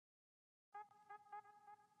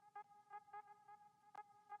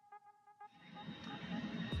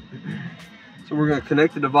So we're going to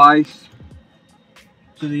connect the device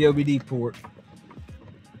to the OBD port.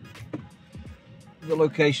 The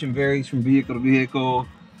location varies from vehicle to vehicle.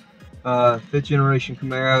 5th generation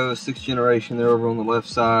Camaro, 6th generation, they're over on the left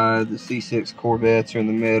side. The C6 Corvettes are in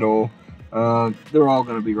the middle. They're all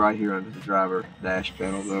going to be right here under the driver dash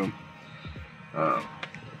panel though.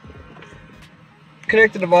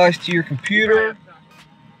 Connect the device to your computer. At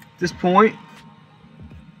this point,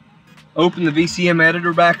 open the VCM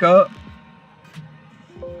Editor back up.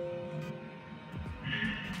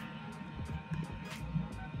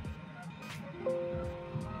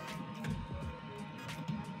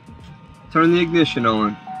 Turn the ignition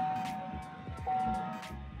on.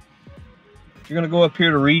 You're going to go up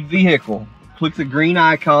here to read vehicle. Click the green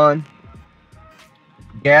icon,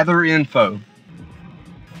 gather info.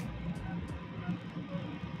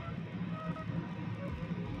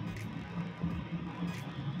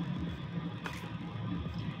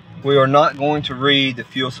 We are not going to read the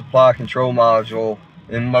fuel supply control module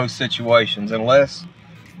in most situations unless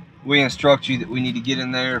we instruct you that we need to get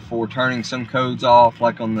in there for turning some codes off,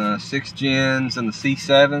 like on the 6th gens and the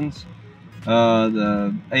C7s.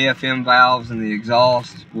 The AFM valves and the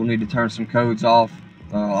exhaust, we'll need to turn some codes off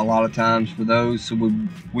a lot of times for those, so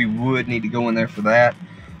we would need to go in there for that.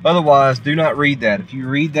 Otherwise, do not read that. If you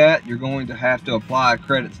read that, you're going to have to apply a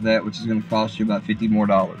credit to that, which is going to cost you about $50 more.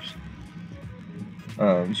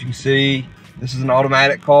 As you can see, this is an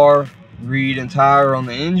automatic car. Read entire on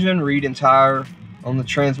the engine, read entire on the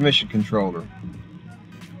transmission controller.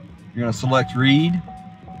 You're going to select read.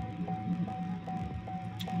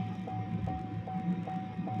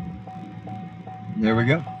 There we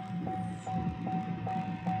go.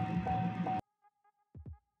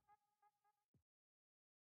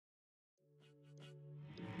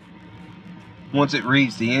 Once it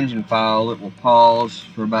reads the engine file, it will pause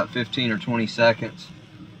for about 15 or 20 seconds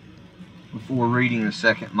before reading the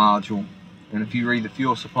second module. And if you read the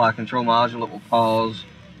fuel supply control module, it will pause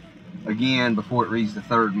again before it reads the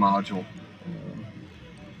third module.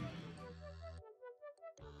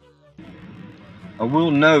 I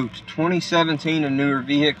will note, 2017 and newer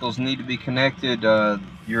vehicles need to be connected.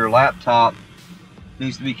 Your laptop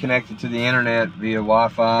needs to be connected to the internet via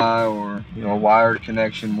Wi-Fi or a wired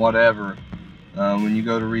connection, whatever, when you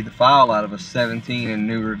go to read the file out of a 17 and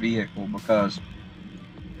newer vehicle, because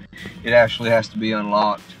it actually has to be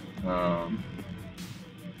unlocked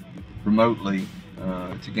remotely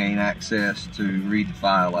to gain access to read the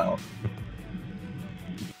file out.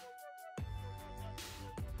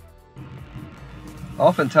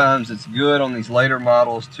 Oftentimes it's good on these later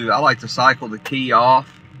models I like to cycle the key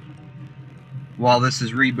off while this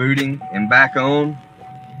is rebooting and back on.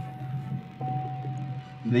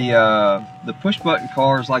 The push button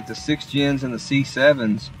cars like the 6th gens and the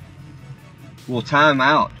C7s will time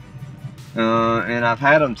out. And I've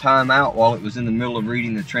had them time out while it was in the middle of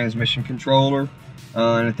reading the transmission controller,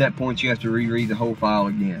 and at that point you have to reread the whole file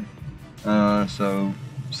again. So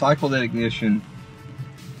cycle that ignition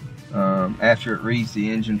after it reads the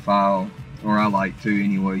engine file, or I like to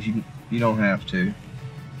anyways. You don't have to.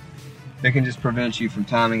 It can just prevent you from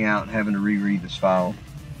timing out and having to reread this file.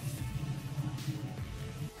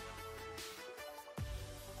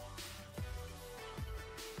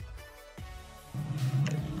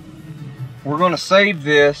 We're going to save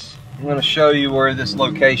this. I'm going to show you where this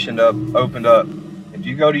location opened up. If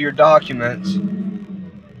you go to your documents,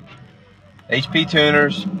 HP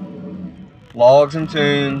tuners, logs and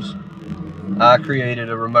tunes, I created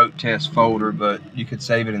a remote test folder, but you could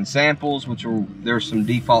save it in samples, there's some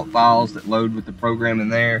default files that load with the program in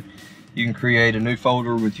there. You can create a new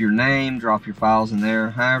folder with your name, drop your files in there,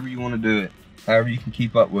 however you want to do it, however you can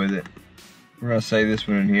keep up with it. We're going to save this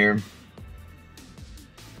one in here.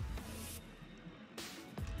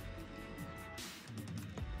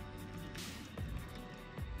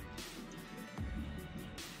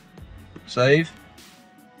 Save.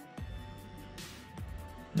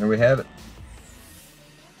 There we have it.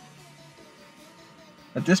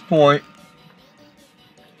 At this point,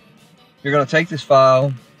 you're going to take this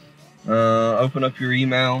file, open up your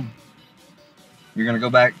email. You're going to go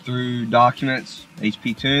back through documents,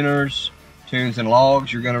 HP tuners, tunes and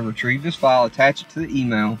logs. You're going to retrieve this file, attach it to the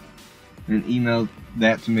email, and email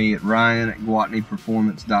that to me at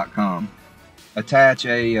ryan@gwatneyperformance.com. Attach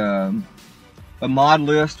a mod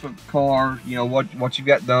list for the car, what you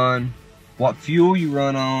got done, what fuel you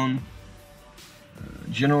run on,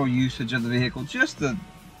 general usage of the vehicle, just the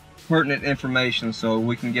pertinent information so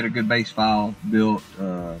we can get a good base file built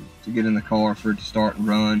to get in the car for it to start and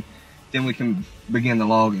run. Then we can begin the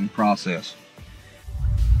logging process.